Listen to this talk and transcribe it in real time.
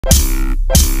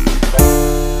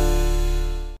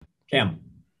Cam.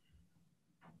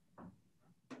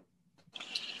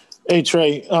 Hey,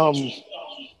 Trey.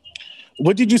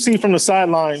 What did you see from the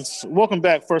sidelines? Welcome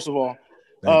back, first of all.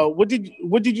 What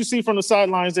did you see from the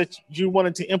sidelines that you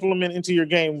wanted to implement into your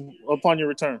game upon your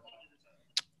return?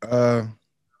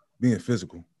 Being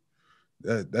physical.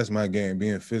 That's my game.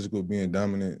 Being physical, being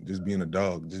dominant, just being a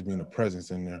dog, just being a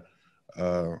presence in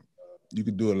there. You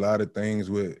could do a lot of things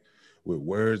with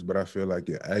words, but I feel like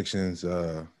your actions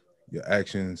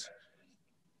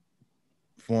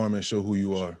form and show who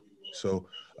you are. So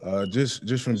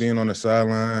just from being on the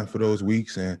sideline for those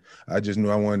weeks, and I just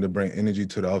knew I wanted to bring energy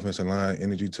to the offensive line,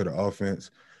 energy to the offense,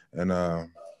 and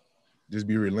just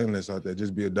be relentless out there.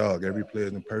 Just be a dog. Every play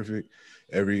isn't perfect.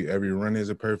 Every run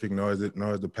isn't perfect, nor is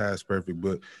the pass perfect.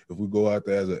 But if we go out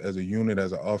there as a unit,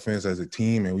 as an offense, as a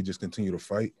team, and we just continue to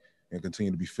fight and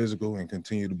continue to be physical and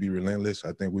continue to be relentless,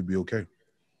 I think we'd be okay.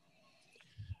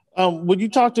 When you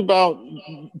talked about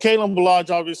Kalen Ballage,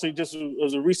 obviously just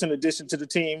as a recent addition to the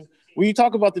team, when you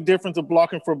talk about the difference of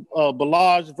blocking for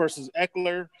Ballage versus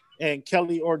Eckler and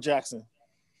Kelly or Jackson?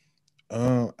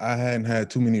 I hadn't had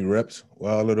too many reps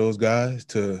with all of those guys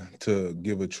to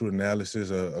give a true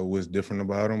analysis of what's different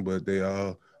about them, but they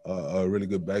all are really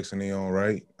good backs in their own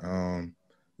right.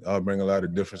 I'll bring a lot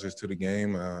of differences to the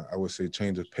game. I would say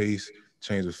change of pace,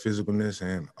 change of physicalness,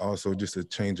 and also just a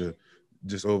change of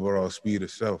just overall speed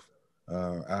itself.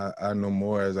 I know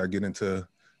more as I get into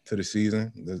the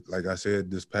season. Like I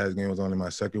said, this past game was only my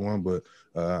second one, but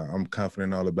I'm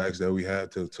confident in all the backs that we have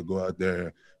to go out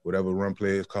there, whatever run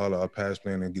play is called, or pass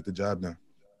plan, and get the job done.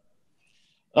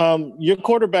 Your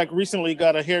quarterback recently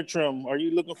got a hair trim. Are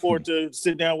you looking forward to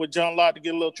sit down with John Lott to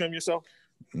get a little trim yourself?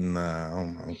 Nah,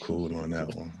 I'm cool on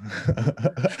that one.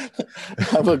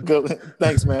 Have a good one.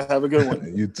 Thanks, man. Have a good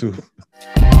one. You too.